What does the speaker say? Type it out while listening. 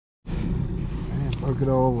Look at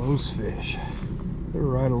all those fish. They're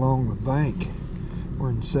right along the bank.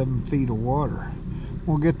 We're in 7 feet of water.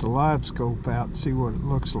 We'll get the Livescope out and see what it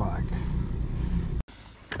looks like.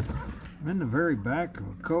 I'm in the very back of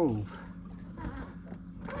a cove.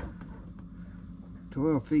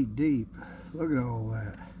 12 feet deep. Look at all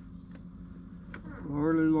that.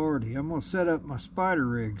 Lordy, lordy. I'm going to set up my spider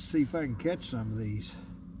rig, see if I can catch some of these.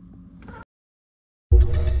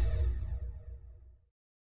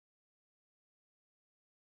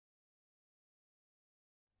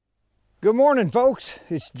 Good morning, folks.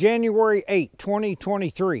 It's January 8,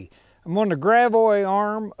 2023. I'm on the Gravois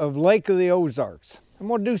arm of Lake of the Ozarks. I'm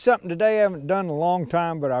going to do something today I haven't done in a long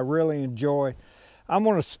time, but I really enjoy. I'm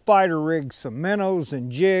going to spider rig some minnows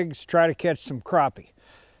and jigs, try to catch some crappie.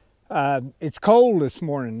 It's cold this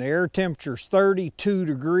morning. The air temperature's 32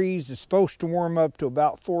 degrees. It's supposed to warm up to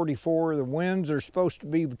about 44. The winds are supposed to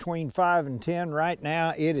be between 5 and 10. Right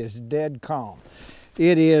now, it is dead calm.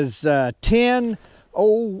 It is 10:08.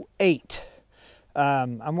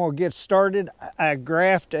 I'm going to get started. I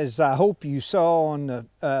graphed, as I hope you saw on the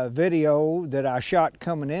video that I shot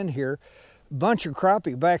coming in here, a bunch of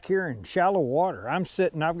crappie back here in shallow water. I've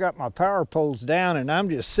got my power poles down and I'm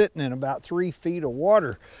just sitting in about 3 feet of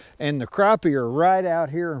water, and the crappie are right out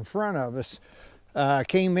here in front of us. I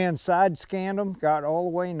came in, side scanned them, got all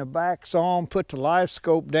the way in the back, saw them, put the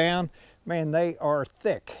Livescope down. Man, they are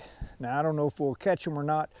thick. Now, I don't know if we'll catch them or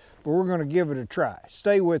not, but we're going to give it a try.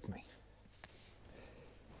 Stay with me.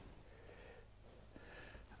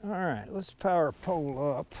 All right, let's power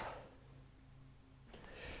pole up.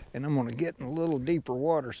 And I'm going to get in a little deeper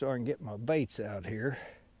water so I can get my baits out here.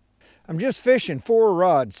 I'm just fishing 4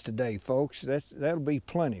 rods today, folks. That'll be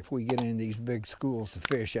plenty if we get in these big schools of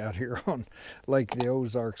fish out here on Lake of the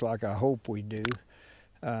Ozarks like I hope we do.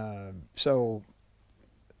 So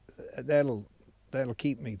that'll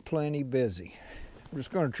keep me plenty busy. I'm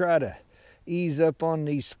just going to try to ease up on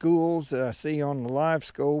these schools that I see on the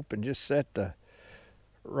Livescope and just set the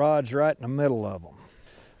rods right in the middle of them.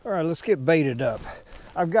 All right, let's get baited up.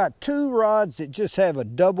 I've got 2 rods that just have a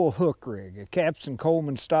double hook rig, a Captain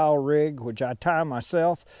Coleman style rig, which I tie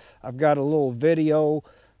myself. I've got a little video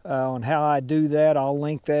on how I do that. I'll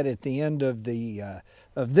link that at the end of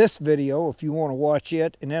this video if you want to watch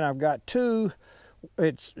it. And then I've got 2.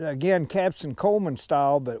 It's, again, Captain Coleman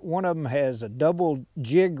style, but one of them has a double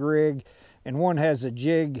jig rig and one has a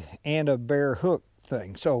jig and a bare hook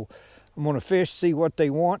thing. So I'm going to fish, see what they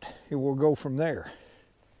want, and we'll go from there.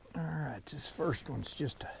 All right, this first one's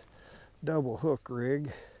just a double hook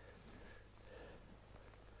rig.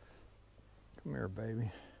 Come here,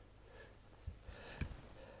 baby.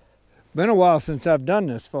 Been a while since I've done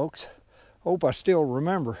this, folks. Hope I still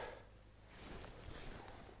remember.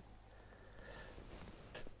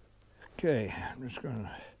 Okay, I'm just going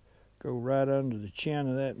to go right under the chin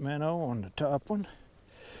of that minnow on the top one.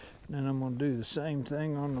 And then I'm going to do the same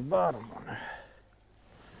thing on the bottom one.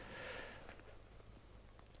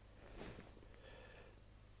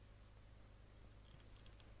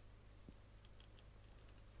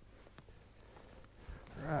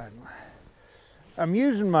 Right. I'm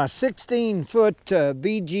using my 16-foot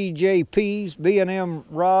BGJPs, B&M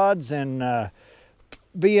rods, and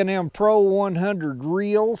B&M Pro 100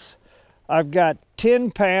 reels. I've got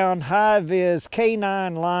 10-pound high-vis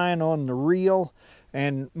K9 line on the reel,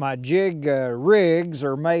 and my jig rigs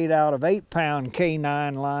are made out of 8-pound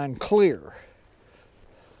K9 line clear.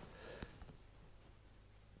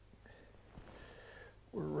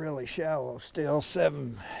 We're really shallow still,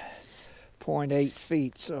 7.8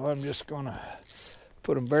 feet, so I'm just going to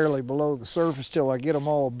put them barely below the surface till I get them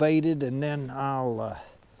all baited, and then I'll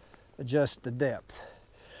adjust the depth.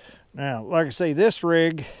 Now, like I say, this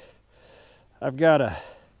rig, I've got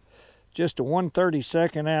just a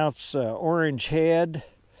 1/32 ounce orange head,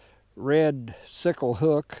 red sickle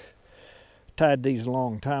hook. Tied these a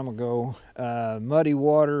long time ago. Muddy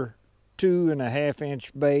water 2.5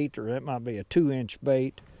 inch bait, or that might be a 2-inch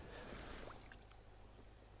bait.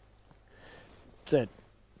 It's that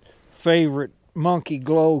favorite monkey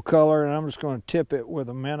glow color, and I'm just going to tip it with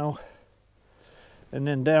a minnow. And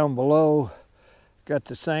then down below, got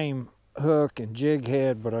the same hook and jig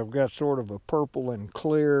head, but I've got sort of a purple and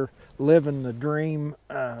clear Livin the Dream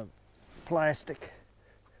plastic.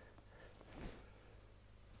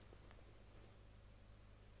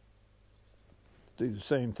 Do the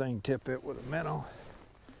same thing, tip it with a minnow.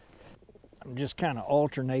 I'm just kind of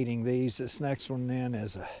alternating these. This next one then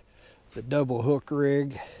is the double hook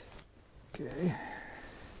rig. Okay,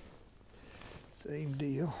 same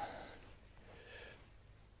deal.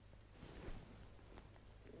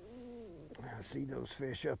 I see those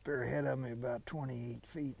fish up there ahead of me about 28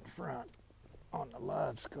 feet in front. on the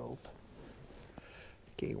Livescope.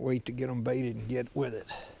 Can't wait to get them baited and get with it.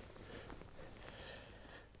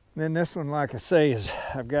 And then this one, like I say, is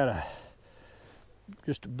I've got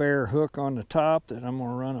just a bare hook on the top that I'm going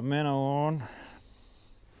to run a minnow on.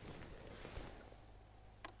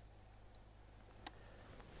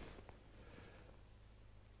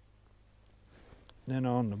 Then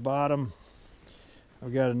on the bottom,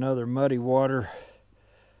 I've got another muddy water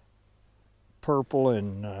purple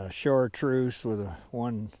and chartreuse with a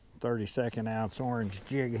 1/32 ounce orange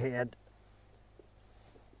jig head.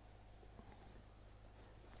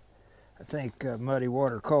 I think Muddy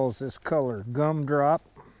Water calls this color gumdrop.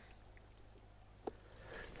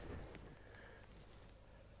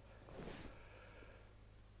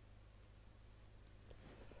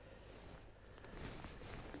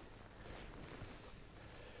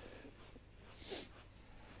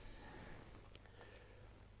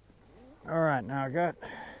 All right, now I got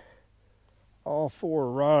all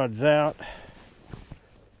 4 rods out.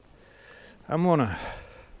 I'm gonna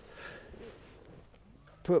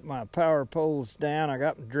put my power poles down. I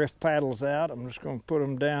got my drift paddles out. I'm just gonna put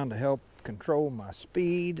them down to help control my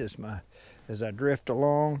speed as I drift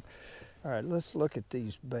along. All right, let's look at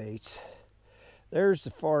these baits. There's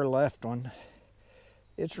the far left one.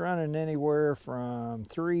 It's running anywhere from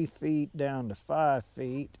 3 feet down to 5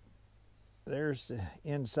 feet. There's the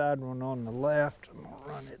inside one on the left. I'm gonna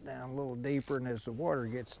run it down a little deeper, and as the water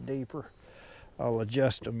gets deeper, I'll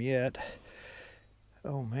adjust them yet.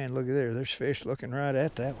 Oh man, look at there. There's fish looking right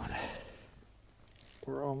at that one.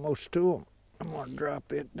 We're almost to them. I'm gonna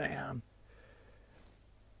drop it down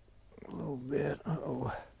a little bit.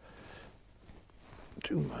 Uh-oh,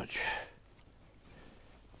 too much.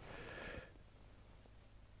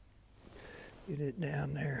 Get it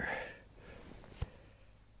down there.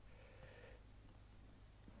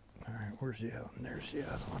 All right, where's the other one? There's the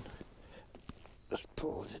other one. Just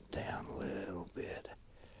pull it down a little bit.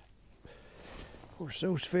 Of course,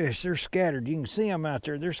 those fish, they're scattered. You can see them out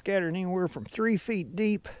there. They're scattered anywhere from 3 feet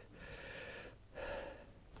deep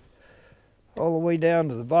all the way down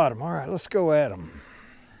to the bottom. All right, let's go at them.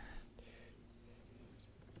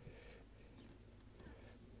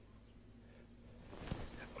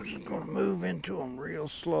 I'm just going to move into them real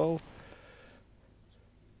slow.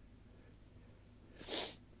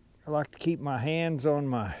 I like to keep my hands on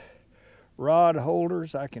my rod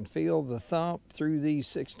holders. I can feel the thump through these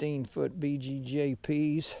 16-foot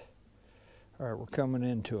BGJPs. All right, we're coming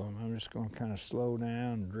into them. I'm just going to kind of slow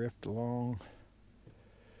down and drift along.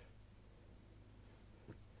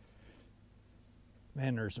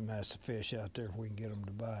 Man, there's a mess of fish out there if we can get them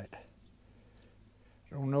to bite.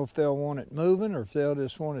 I don't know if they'll want it moving or if they'll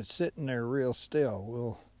just want it sitting there real still.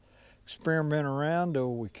 We'll experiment around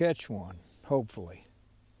till we catch one, hopefully.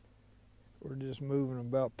 We're just moving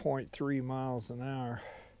about 0.3 miles an hour.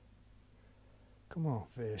 Come on,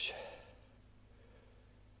 fish.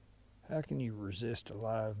 How can you resist a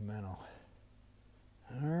live minnow?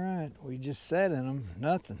 All right, we just sat in them,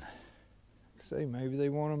 nothing. Say maybe they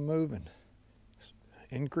want them moving.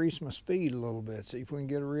 Increase my speed a little bit, see if we can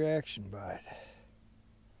get a reaction bite.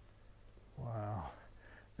 Wow,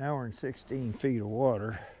 now we're in 16 feet of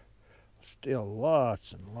water. Still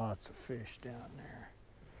lots and lots of fish down there.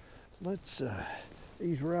 Let's,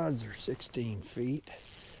 these rods are 16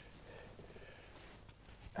 feet.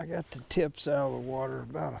 I got the tips out of the water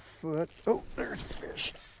about a foot. Oh, there's a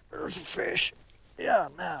fish. There's a fish. Yeah,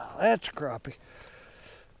 now that's a crappie.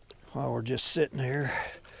 While we're just sitting here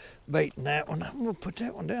baiting that one, I'm gonna put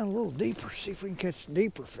that one down a little deeper, see if we can catch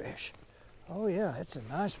deeper fish. Oh yeah, that's a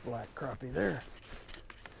nice black crappie there.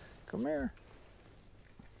 Come here.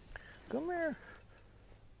 Come here.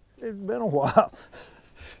 It's been a while.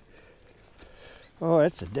 Oh,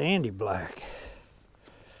 that's a dandy black.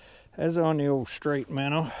 That's on the old straight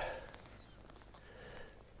minnow.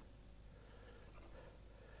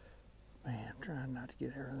 Man, trying not to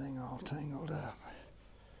get everything all tangled up.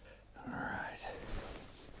 All right.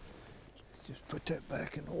 Let's just put that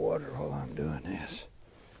back in the water while I'm doing this.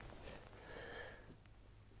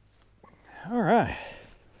 All right.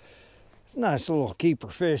 It's a nice little keeper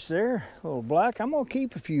fish there. A little black. I'm going to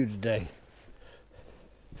keep a few today.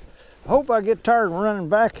 I hope I get tired of running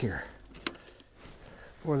back here.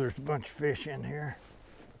 Boy, there's a bunch of fish in here.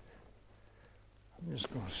 I'm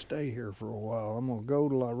just going to stay here for a while. I'm going to go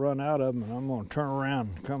till I run out of them, and I'm going to turn around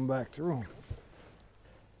and come back through them.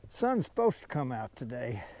 The sun's supposed to come out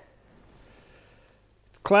today.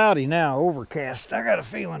 It's cloudy now, overcast. I got a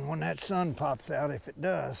feeling when that sun pops out, if it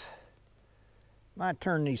does, might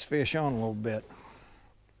turn these fish on a little bit.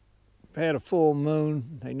 I've had a full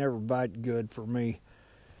moon. They never bite good for me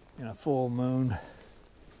in a full moon.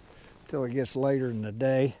 till it gets later in the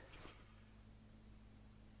day.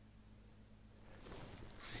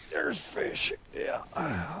 There's fish. Yeah.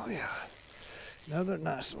 Oh, yeah. Another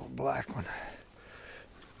nice little black one.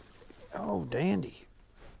 Oh, dandy.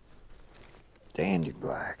 Dandy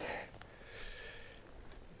black.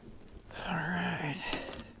 All right.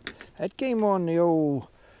 That came on the old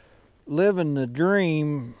Livin the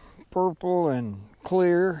Dream, purple and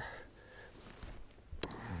clear.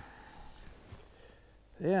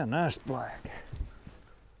 Yeah, nice black.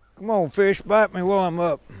 Come on, fish, bite me while I'm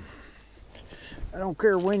up. I don't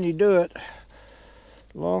care when you do it,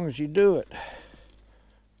 as long as you do it.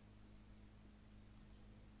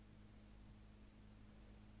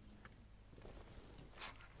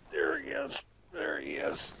 There he is. There he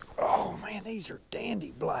is. Oh man, these are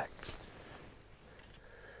dandy blacks.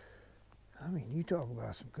 I mean, you talk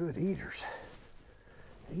about some good eaters.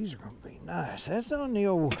 These are going to be nice. That's on the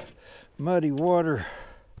old muddy water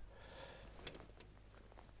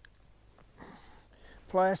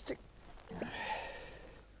plastic.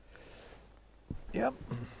 Yep.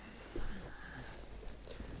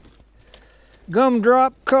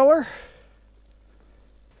 Gumdrop color.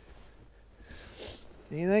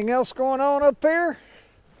 Anything else going on up here?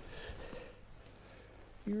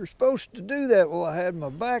 You were supposed to do that while I had my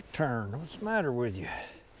back turned. What's the matter with you?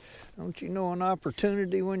 Don't you know an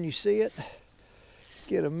opportunity when you see it?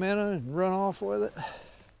 Get a minute and run off with it.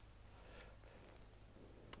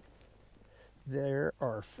 There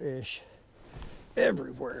are fish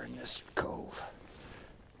everywhere in this cove.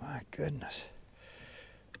 My goodness.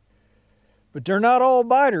 But they're not all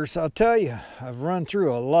biters, I'll tell you. I've run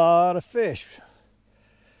through a lot of fish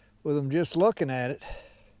with them just looking at it.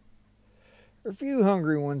 There are a few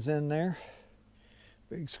hungry ones in there.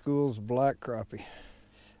 Big schools of black crappie.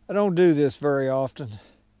 I don't do this very often.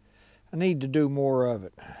 I need to do more of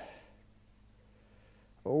it.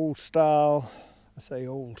 Old style, I say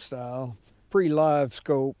old style,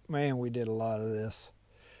 pre-Livescope, man, we did a lot of this.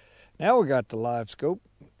 Now we got the Livescope,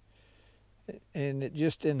 and it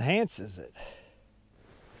just enhances it.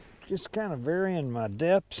 Just kind of varying my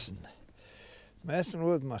depths and messing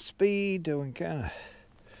with my speed till we can kind of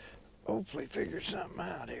hopefully figure something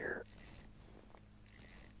out here.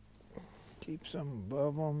 Keep some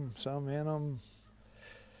above them, some in them,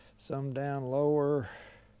 some down lower.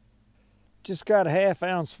 Just got 1/2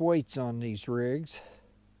 ounce weights on these rigs.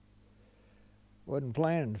 Wasn't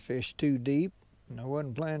planning to fish too deep, and I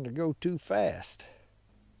wasn't planning to go too fast.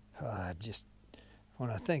 When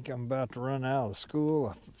I think I'm about to run out of the school,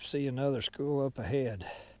 I see another school up ahead.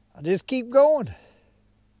 I just keep going.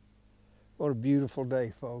 What a beautiful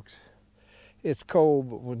day, folks. It's cold,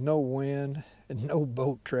 but with no wind and no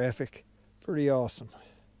boat traffic. Pretty awesome.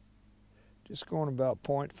 Just going about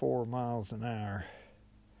 0.4 miles an hour.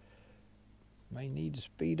 May need to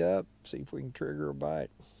speed up, see if we can trigger a bite.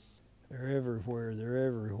 They're everywhere, they're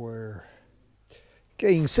everywhere.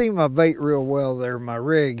 Okay, you can see my bait real well there, my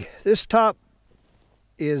rig. This top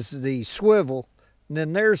is the swivel, and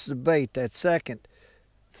then there's the bait, that second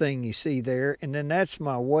thing you see there, and then that's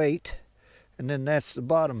my weight, and then that's the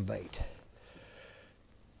bottom bait.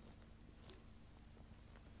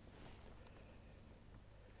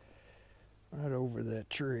 Right over that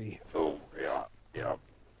tree. Oh, yeah.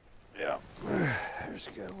 There's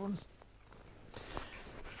a good one.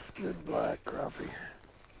 Good black crappie.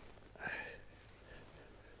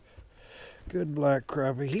 Good black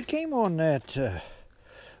crappie. He came on that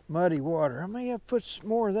muddy water. I may have put some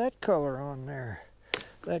more of that color on there.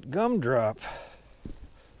 That gumdrop.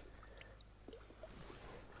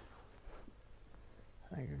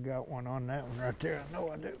 I think I got one on that one right there. I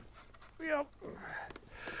know I do. Yep.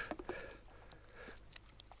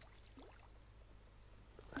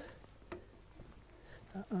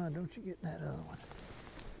 Don't you get in that other one.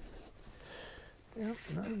 Yep,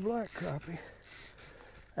 another black crappie.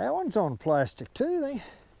 That one's on plastic too. They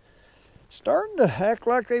starting to act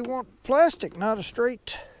like they want plastic, not a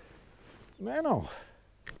straight minnow.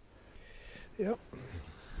 Yep.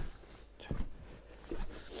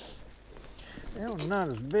 That one's not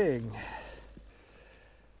as big.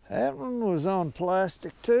 That one was on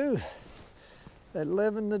plastic too. That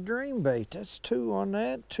Livin the Dream bait. That's 2 on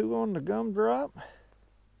that, 2 on the gumdrop.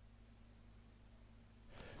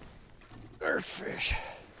 There's fish.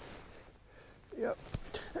 Yep,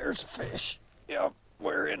 there's fish. Yep,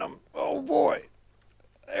 we're in them. Oh boy.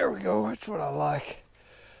 There we go, that's what I like.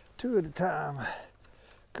 2 at a time.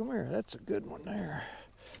 Come here, that's a good one there.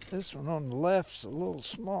 This one on the left's a little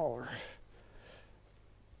smaller.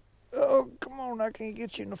 Oh, come on, I can't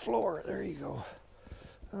get you in the floor. There you go.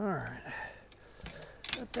 All right.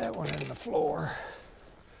 Put that one in the floor.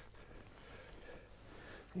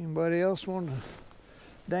 Anybody else want to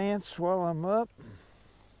dance while I'm up?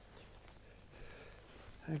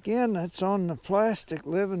 Again, that's on the plastic,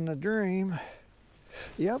 Living the Dream.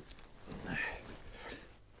 Yep.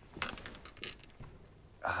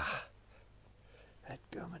 Ah, that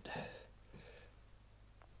gummit.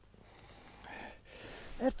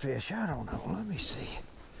 That fish, I don't know. Let me see.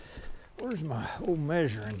 Where's my old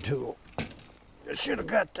measuring tool? I should have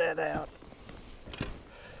got that out.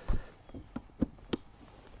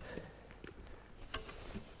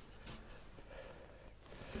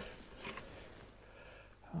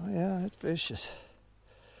 Oh yeah, that fish is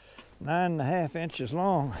 9.5 inches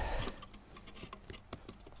long.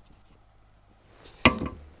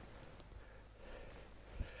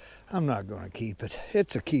 I'm not going to keep it.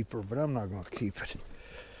 It's a keeper, but I'm not going to keep it.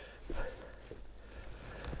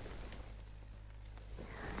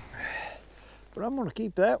 But I'm going to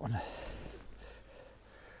keep that one.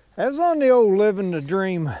 That's on the old Living the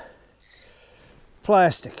Dream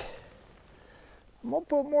plastic. I'm going to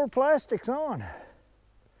put more plastics on.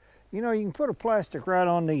 You know, you can put a plastic right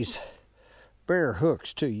on these bare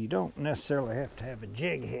hooks too. You don't necessarily have to have a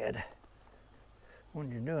jig head when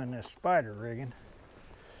you're doing this spider rigging.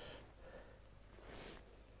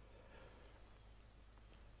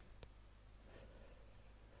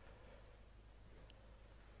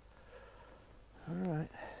 All right.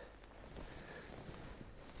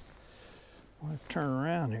 I'll have to turn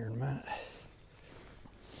around here in a minute.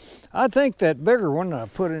 I think that bigger one that I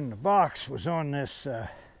put in the box was on this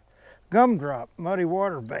gumdrop muddy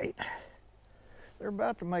water bait. They're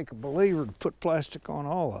about to make a believer to put plastic on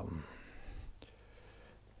all of them.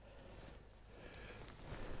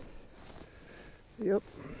 Yep,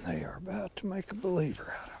 they are about to make a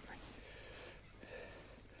believer out of me.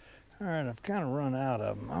 All right, I've kind of run out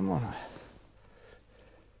of them. I'm gonna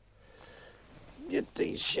get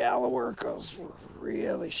these shallower because we're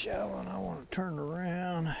really shallow and I want to turn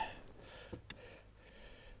around.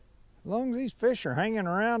 As long as these fish are hanging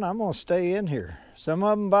around, I'm going to stay in here. Some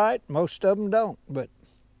of them bite, most of them don't, but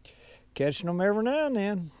catching them every now and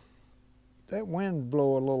then. That wind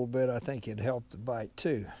blow a little bit, I think it'd help the bite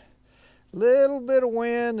too. Little bit of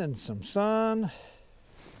wind and some sun.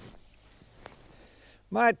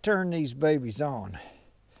 Might turn these babies on.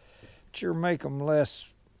 Sure make them less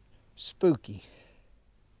spooky.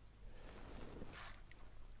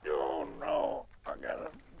 Oh no, I got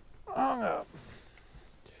it hung up.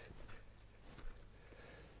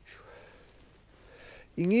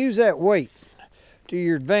 You can use that weight to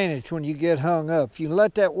your advantage when you get hung up. If you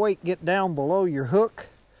let that weight get down below your hook,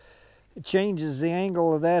 it changes the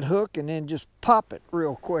angle of that hook and then just pop it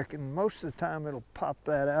real quick. And most of the time it'll pop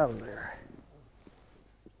that out of there.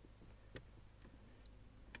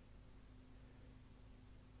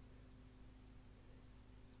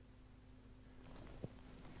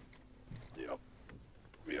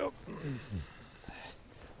 Yep.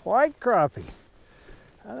 White crappie.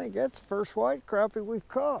 I think that's the first white crappie we've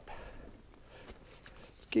caught.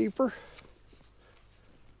 Keeper.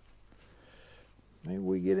 Maybe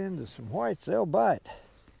we get into some whites, they'll bite.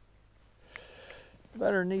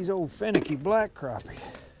 Better than these old finicky black crappie.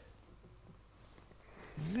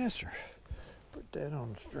 Yes, sir. Put that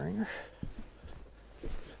on the stringer.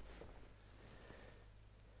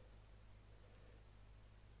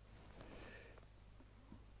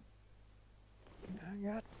 I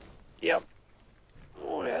got, yep.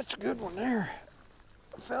 Oh, that's a good one there.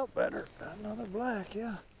 I felt better. Another black,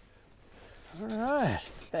 yeah. All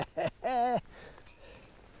right.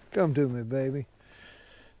 Come to me, baby.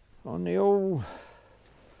 On the old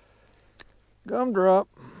gumdrop.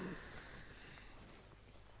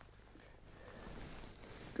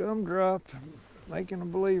 Gumdrop, making a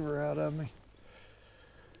believer out of me.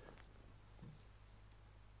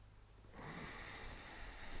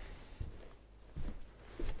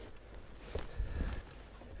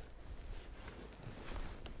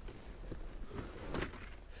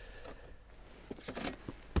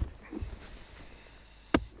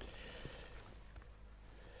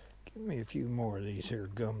 Give me a few more of these here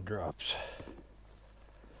gumdrops.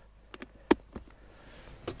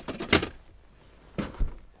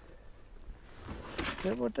 Is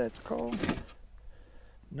that what that's called?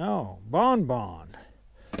 No, bonbon.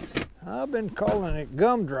 I've been calling it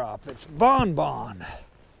gumdrop. It's bonbon.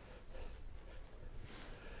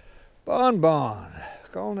 Bonbon.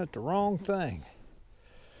 Calling it the wrong thing.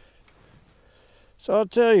 So I'll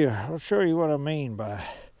tell you, I'll show you what I mean by,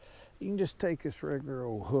 you can just take this regular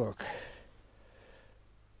old hook.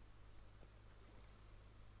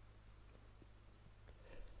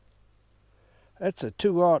 That's a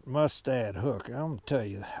 2/0 Mustad hook. I'm gonna tell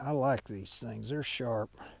you, I like these things. They're sharp.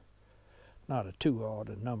 not a 2-aught,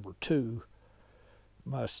 a number 2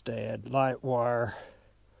 mustad, light wire.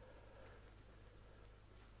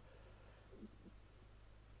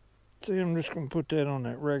 See, I'm just going to put that on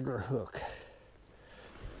that regular hook.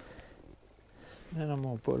 Then I'm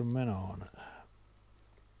going to put a minnow on it.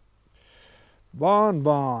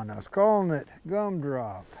 Bonbon. I was calling it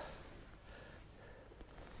gumdrop.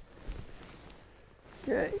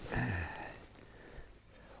 Okay.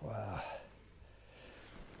 Wow.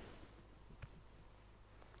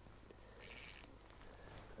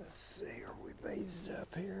 Let's see, are we baited up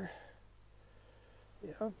here?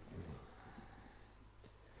 Yep.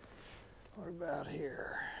 What about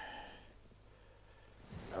here?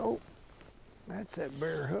 Nope. That's that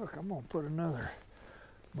bare hook. I'm going to put another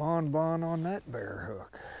bonbon on that bare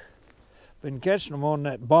hook. Been catching them on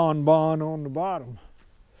that bonbon on the bottom.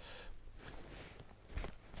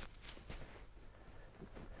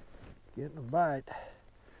 Getting a bite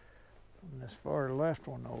on this far left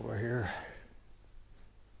one over here.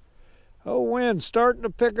 Oh, wind's starting to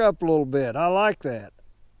pick up a little bit. I like that.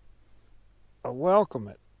 I welcome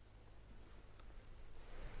it.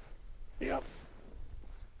 Yep.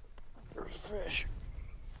 There's fish.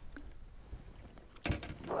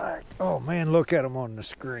 Black. Oh man, look at them on the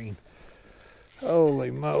screen.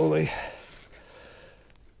 Holy moly.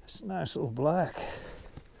 It's a nice little black.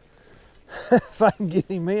 If I can get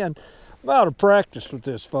him in. I'm out of practice with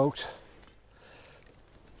this, folks.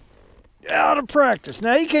 Out of practice.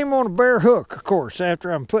 Now he came on a bare hook, of course,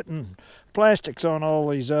 after I'm putting plastics on all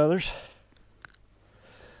these others.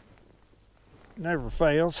 Never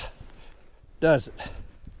fails, does it?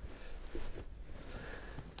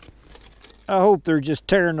 I hope they're just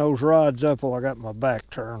tearing those rods up while I got my back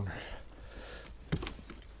turned.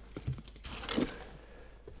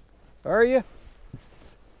 Are you?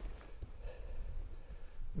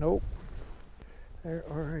 Nope. There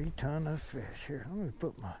are a ton of fish here. Let me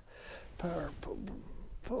put my power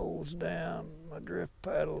poles down, my drift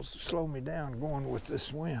paddles to slow me down going with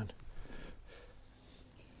this wind.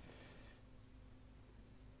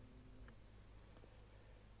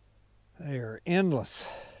 They are endless.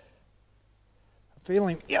 I feel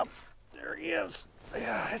him. Yep, there he is.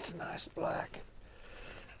 Yeah, that's a nice black.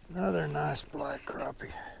 Another nice black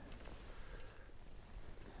crappie.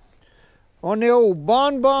 On the old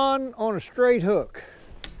bonbon on a straight hook.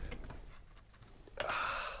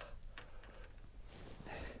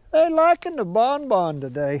 They liking the bonbon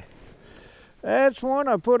today. That's one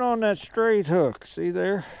I put on that straight hook. See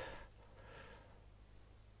there?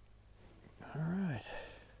 All right.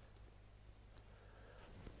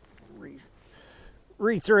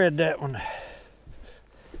 Rethread that one.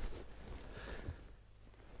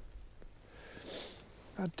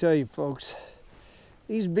 I tell you, folks,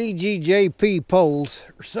 these BGJP poles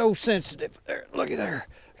are so sensitive. There, look at there.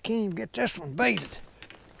 I can't even get this one baited.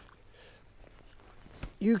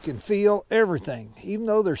 You can feel everything, even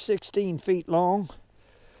though they're 16 feet long.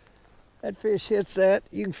 That fish hits that,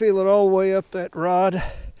 you can feel it all the way up that rod,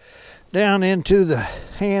 down into the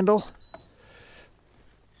handle.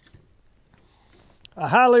 I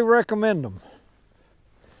highly recommend them.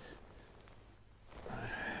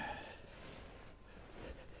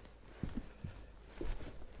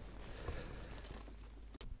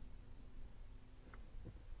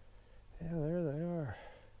 Yeah, there they are.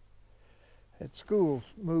 At school,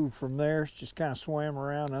 moved from there, just kind of swam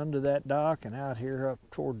around under that dock and out here up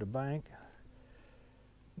toward the bank.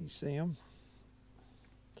 You see them?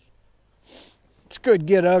 It's good to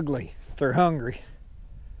get ugly if they're hungry.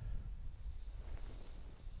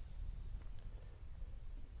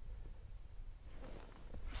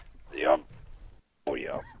 Yep. Oh,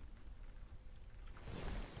 yep.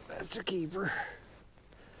 That's a keeper.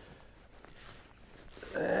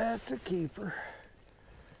 That's a keeper.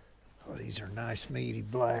 Oh, these are nice meaty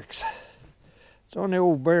blacks. It's on the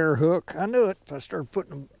old bare hook. I knew it. If I started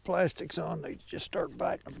putting the plastics on, they'd just start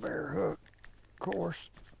biting the bare hook. Of course.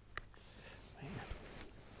 Man.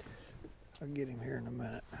 I'll get him here in a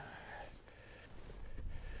minute.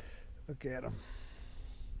 Look at him.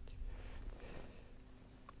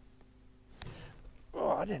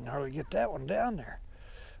 Oh, I didn't hardly get that one down there.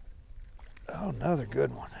 Oh, another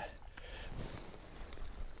good one.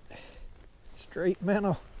 Straight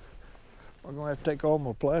minnow. We're going to have to take all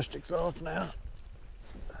my plastics off now.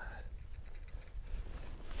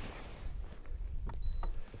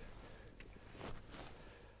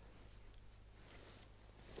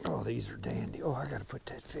 Oh, these are dandy. Oh, I got to put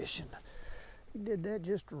that fish in. He did that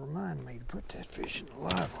just to remind me to put that fish in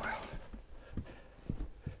the live well.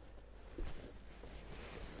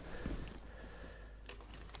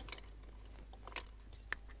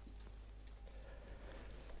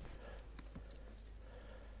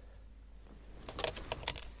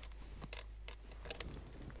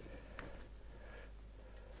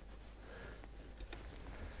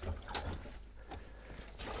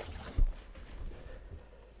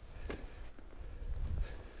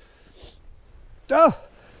 Oh,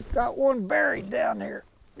 got one buried down there.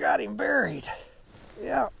 Got him buried.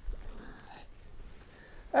 Yeah.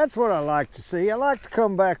 That's what I like to see. I like to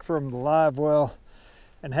come back from the live well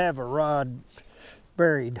and have a rod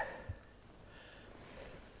buried.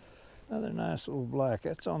 Another nice little black.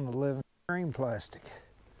 That's on the Livin green plastic.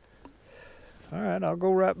 All right, I'll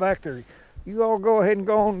go right back there. You all go ahead and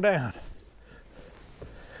go on down.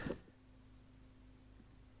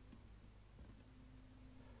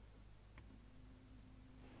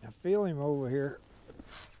 I feel him over here.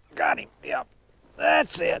 Got him. Yep.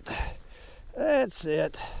 That's it. That's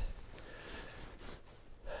it.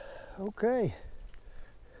 Okay.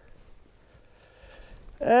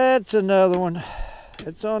 That's another one.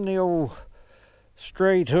 It's on the old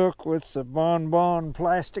straight hook with the bonbon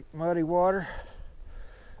plastic muddy water.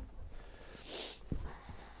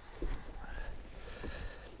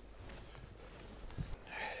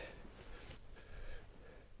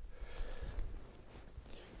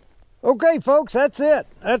 Okay, folks, that's it.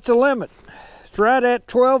 That's the limit. It's right at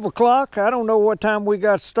 12 o'clock. I don't know what time we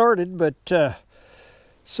got started, but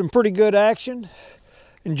some pretty good action.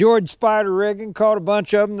 Enjoyed spider rigging, caught a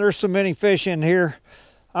bunch of them. There's so many fish in here.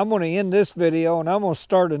 I'm going to end this video and I'm going to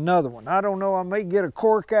start another one. I don't know, I may get a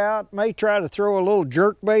cork out, may try to throw a little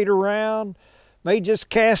jerk bait around, may just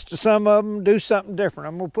cast some of them, do something different.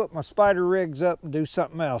 I'm going to put my spider rigs up and do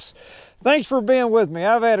something else. Thanks for being with me.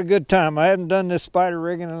 I've had a good time. I haven't done this spider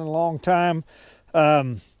rigging in a long time.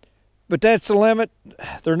 But that's the limit.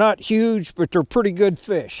 They're not huge, but they're pretty good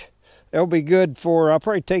fish. They'll be good for, I'll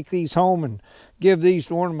probably take these home and give these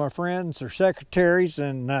to one of my friends or secretaries,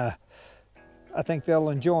 and I think they'll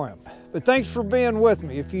enjoy them. But thanks for being with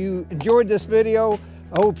me. If you enjoyed this video,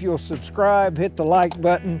 I hope you'll subscribe, hit the like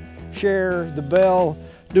button, share the bell,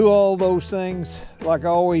 do all those things like I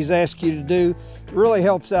always ask you to do. It really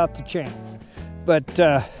helps out the channel. But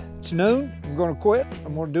it's noon. I'm going to quit.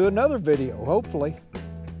 I'm going to do another video, hopefully.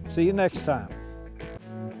 See you next time.